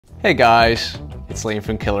Hey guys, it's Liam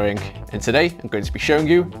from Killer Inc. and today I'm going to be showing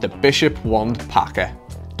you the Bishop Wand Packer.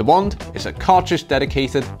 The wand is a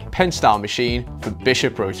cartridge-dedicated pen-style machine from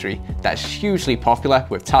Bishop Rotary that is hugely popular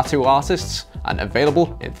with tattoo artists and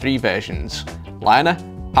available in 3 versions: liner,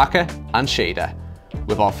 packer and shader,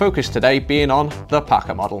 with our focus today being on the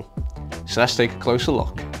packer model. So let's take a closer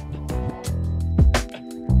look.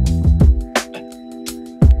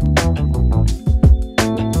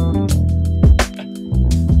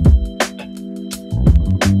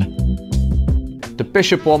 The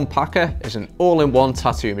Bishop Wand Packer is an all-in-one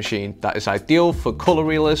tattoo machine that is ideal for colour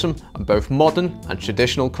realism and both modern and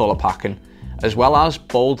traditional colour packing, as well as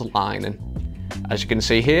bold lining. As you can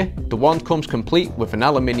see here, the wand comes complete with an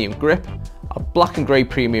aluminium grip, a black and grey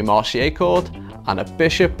premium RCA cord, and a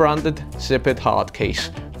Bishop branded zippered hard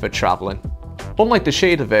case for travelling. Unlike the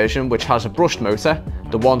shader version, which has a brushed motor,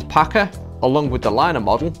 the Wand Packer, along with the liner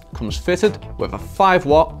model, comes fitted with a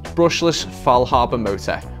 5-watt brushless Faulhaber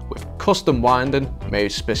motor with custom winding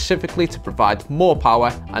made specifically to provide more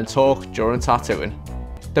power and torque during tattooing.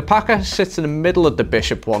 The packer sits in the middle of the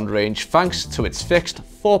Bishop wand range thanks to its fixed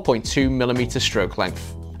 4.2mm stroke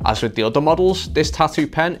length. As with the other models, this tattoo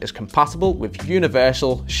pen is compatible with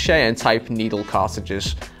universal Cheyenne-type needle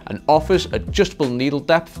cartridges and offers adjustable needle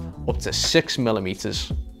depth up to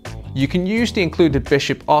 6mm. You can use the included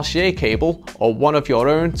Bishop RCA cable or one of your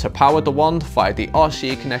own to power the wand via the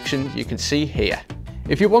RCA connection you can see here.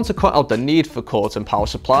 If you want to cut out the need for cords and power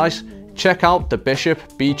supplies, check out the Bishop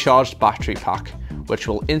B-Charged battery pack, which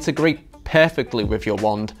will integrate perfectly with your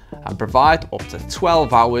wand and provide up to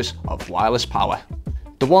 12 hours of wireless power.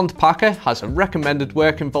 The Wand Packer has a recommended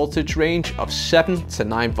working voltage range of 7 to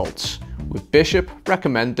 9 volts, with Bishop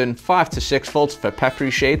recommending 5 to 6 volts for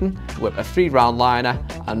peppery shading with a 3-round liner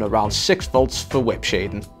and around 6 volts for whip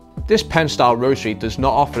shading. This pen style rotary does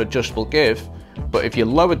not offer adjustable give, but if you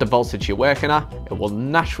lower the voltage you're working at, it will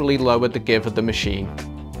naturally lower the give of the machine.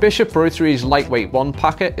 Bishop Rotary's lightweight wand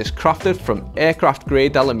packer is crafted from aircraft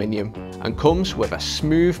grade aluminium and comes with a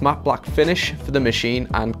smooth matte black finish for the machine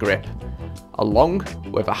and grip, along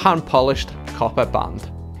with a hand polished copper band.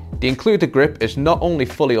 The included grip is not only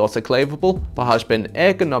fully autoclavable, but has been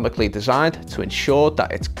ergonomically designed to ensure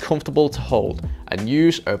that it's comfortable to hold and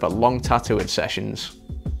use over long tattooing sessions.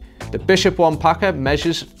 The Bishop Wand Packer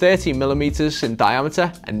measures 30mm in diameter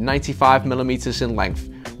and 95mm in length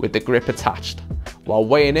with the grip attached, while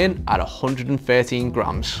weighing in at 113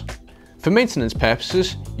 grams. For maintenance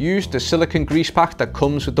purposes, use the silicone grease pack that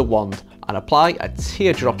comes with the wand and apply a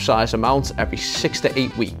teardrop size amount every 6 to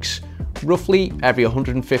 8 weeks, roughly every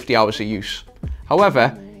 150 hours of use.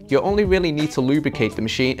 However, you only really need to lubricate the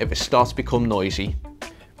machine if it starts to become noisy.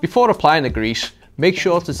 Before applying the grease, make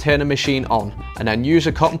sure to turn the machine on and then use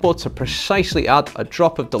a cotton bud to precisely add a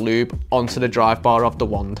drop of the lube onto the drive bar of the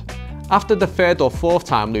wand. After the 3rd or 4th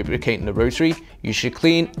time lubricating the rotary, you should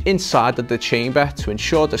clean inside of the chamber to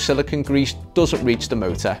ensure the silicone grease doesn't reach the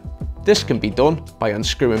motor. This can be done by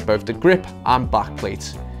unscrewing both the grip and back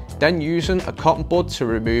plates, then using a cotton bud to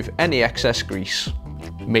remove any excess grease.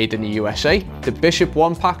 Made in the USA, the Bishop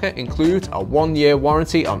Wand Packer includes a 1-year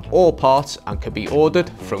warranty on all parts and can be ordered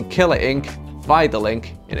from Killer Inc. via the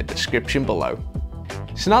link in the description below.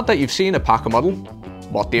 So now that you've seen a packer model,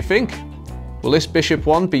 what do you think? Will this Bishop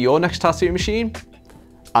wand be your next tattoo machine?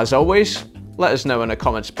 As always, let us know in the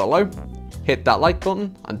comments below, hit that like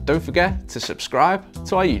button and don't forget to subscribe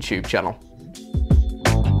to our YouTube channel.